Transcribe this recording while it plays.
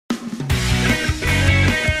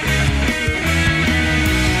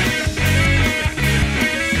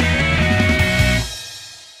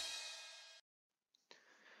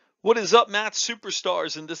What is up, math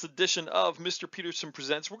superstars? In this edition of Mr. Peterson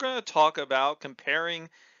Presents, we're going to talk about comparing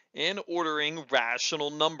and ordering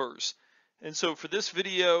rational numbers. And so for this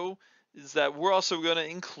video is that we're also going to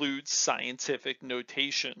include scientific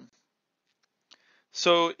notation.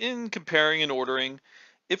 So in comparing and ordering,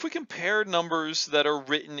 if we compare numbers that are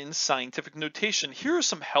written in scientific notation, here are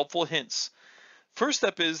some helpful hints. First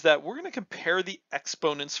step is that we're going to compare the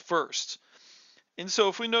exponents first. And so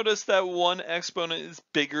if we notice that one exponent is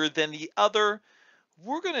bigger than the other,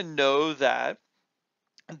 we're going to know that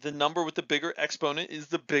the number with the bigger exponent is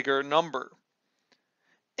the bigger number.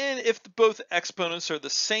 And if both exponents are the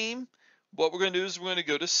same, what we're going to do is we're going to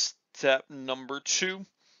go to step number 2,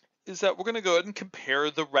 is that we're going to go ahead and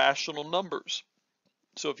compare the rational numbers.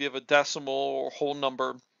 So if you have a decimal or whole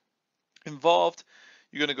number involved,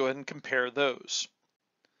 you're going to go ahead and compare those.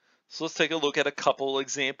 So let's take a look at a couple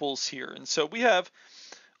examples here. And so we have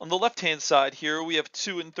on the left-hand side here, we have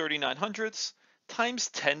 2 and 39 hundredths times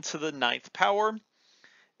 10 to the 9th power.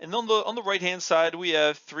 And on the right-hand side, we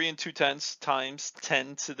have 3 and 2 tenths times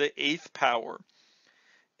 10 to the 8th power.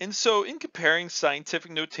 And so in comparing scientific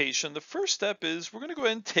notation, the first step is we're going to go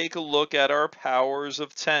ahead and take a look at our powers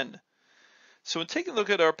of 10. So in taking a look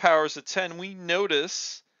at our powers of 10, we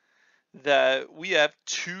notice that we have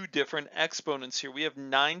two different exponents here. We have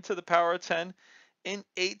 9 to the power of 10 and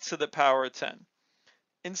 8 to the power of 10.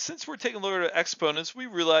 And since we're taking a look at exponents, we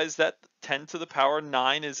realize that 10 to the power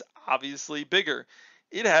 9 is obviously bigger.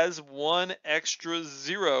 It has one extra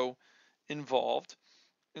zero involved.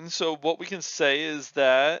 And so what we can say is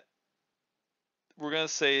that we're going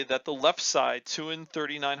to say that the left side, 2 and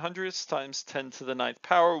 39 hundredths times 10 to the 9th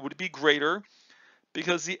power, would be greater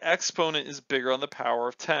because the exponent is bigger on the power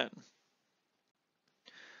of 10.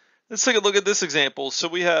 Let's take a look at this example. So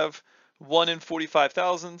we have 1 in 45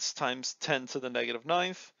 thousandths times 10 to the negative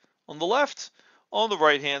 9th on the left. On the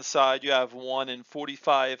right hand side, you have 1 in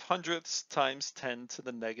 45 hundredths times 10 to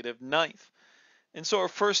the negative 9th. And so our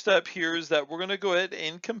first step here is that we're going to go ahead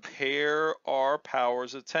and compare our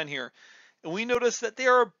powers of 10 here. And we notice that they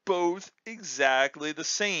are both exactly the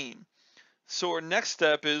same. So our next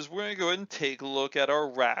step is we're going to go ahead and take a look at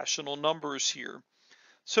our rational numbers here.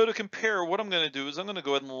 So to compare, what I'm going to do is I'm going to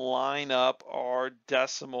go ahead and line up our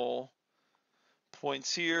decimal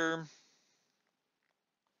points here. And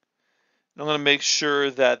I'm going to make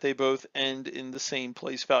sure that they both end in the same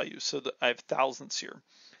place value. So that I have thousandths here.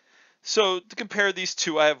 So to compare these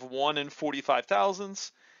two, I have 1 in 45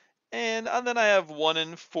 thousandths, and then I have 1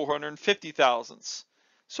 in 450 thousandths.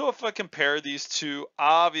 So if I compare these two,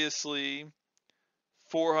 obviously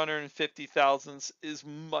 450 thousandths is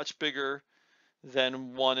much bigger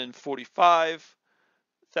than 1 in 45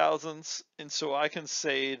 thousandths, and so I can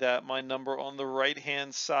say that my number on the right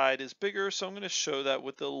hand side is bigger, so I'm going to show that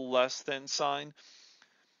with the less than sign.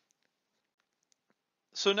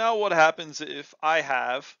 So now what happens if I'm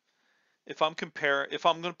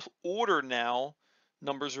going to order now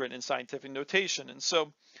numbers written in scientific notation. And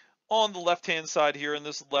so on the left hand side here in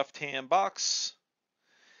this left hand box,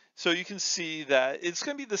 so you can see that it's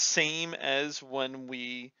going to be the same as when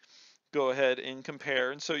we go ahead and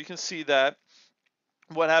compare. And so you can see that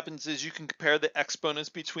what happens is you can compare the exponents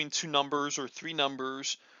between two numbers or three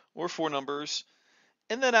numbers or four numbers.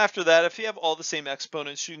 And then after that, if you have all the same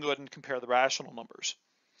exponents, you can go ahead and compare the rational numbers.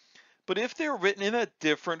 But if they're written in a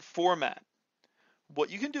different format, what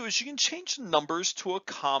you can do is you can change the numbers to a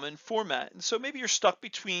common format. And so maybe you're stuck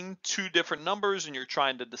between two different numbers and you're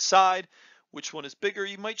trying to decide which one is bigger.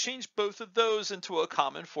 You might change both of those into a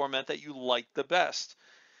common format that you like the best.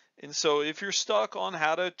 And so if you're stuck on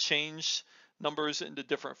how to change numbers into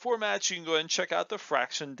different formats, you can go ahead and check out the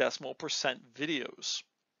fraction decimal percent videos.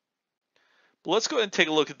 But let's go ahead and take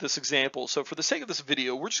a look at this example. So for the sake of this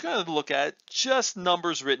video, we're just going to look at just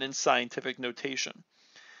numbers written in scientific notation.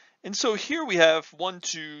 And so here we have 1,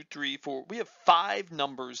 2, 3, 4. We have 5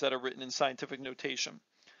 numbers that are written in scientific notation.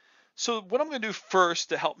 So what I'm going to do first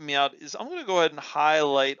to help me out is I'm going to go ahead and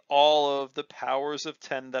highlight all of the powers of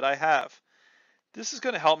 10 that I have. This is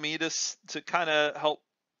going to help me to kind of help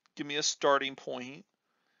give me a starting point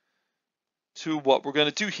to what we're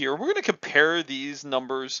going to do here. We're going to compare these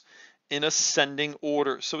numbers in ascending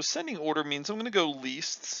order. So ascending order means I'm going to go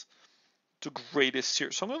least to greatest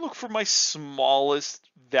here. So I'm going to look for my smallest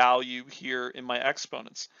value here in my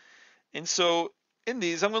exponents. And so in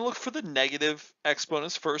these, I'm going to look for the negative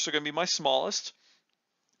exponents first. They're going to be my smallest.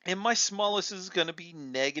 And my smallest is going to be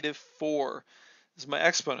 -4 is my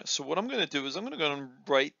exponent. So what I'm going to do is I'm going to go and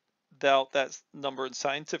write out that number in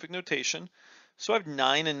scientific notation. So I have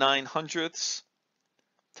 9 and 9 hundredths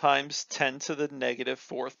times 10 to the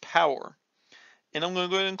 -4th power. And I'm going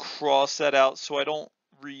to go ahead and cross that out so I don't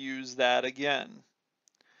reuse that again.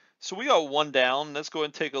 So we got one down. Let's go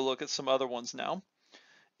and take a look at some other ones now.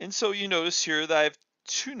 And so you notice here that I have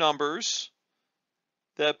two numbers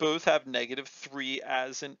that both have -3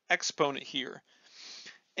 as an exponent here.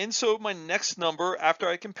 And so my next number, after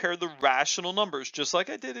I compare the rational numbers, just like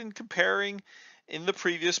I did in comparing in the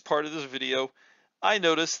previous part of this video, I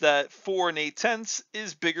noticed that 4 8/10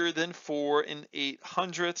 is bigger than 4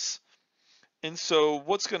 8/100. And so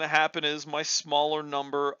what's going to happen is my smaller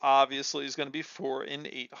number obviously is going to be 4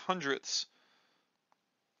 8/100.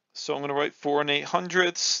 So I'm going to write 4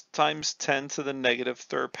 8/100 times 10 to the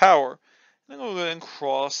 -3rd power. And I'm going to go ahead and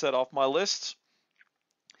cross that off my list.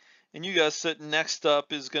 And you guys said next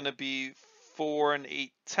up is going to be 4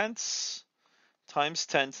 8/10 times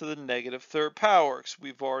 10 to the -3rd power, because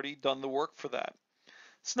we've already done the work for that.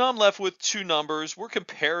 So now I'm left with two numbers. We're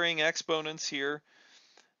comparing exponents here.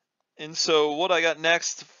 And so what I got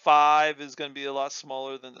next, 5 is going to be a lot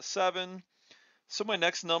smaller than the 7. So my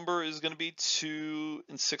next number is going to be 2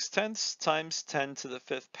 6/10 times 10 to the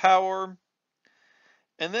 5th power.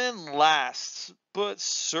 And then last, but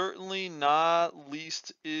certainly not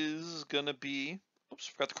least, is going to be, oops,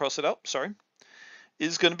 forgot to cross it out, sorry,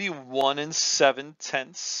 is going to be 1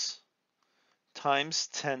 7/10 times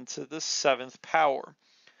 10 to the 7th power.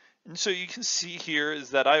 And so you can see here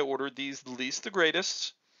is that I ordered these least to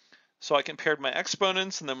greatest. So I compared my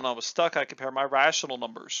exponents, and then when I was stuck, I compared my rational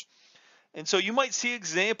numbers. And so you might see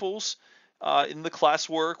examples in the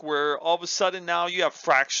classwork where all of a sudden now you have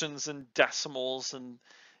fractions and decimals and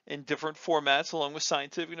in different formats along with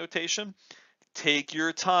scientific notation. Take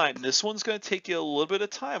your time. This one's going to take you a little bit of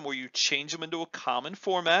time where you change them into a common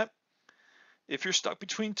format. If you're stuck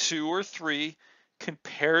between 2 or 3,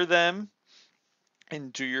 compare them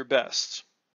and do your best.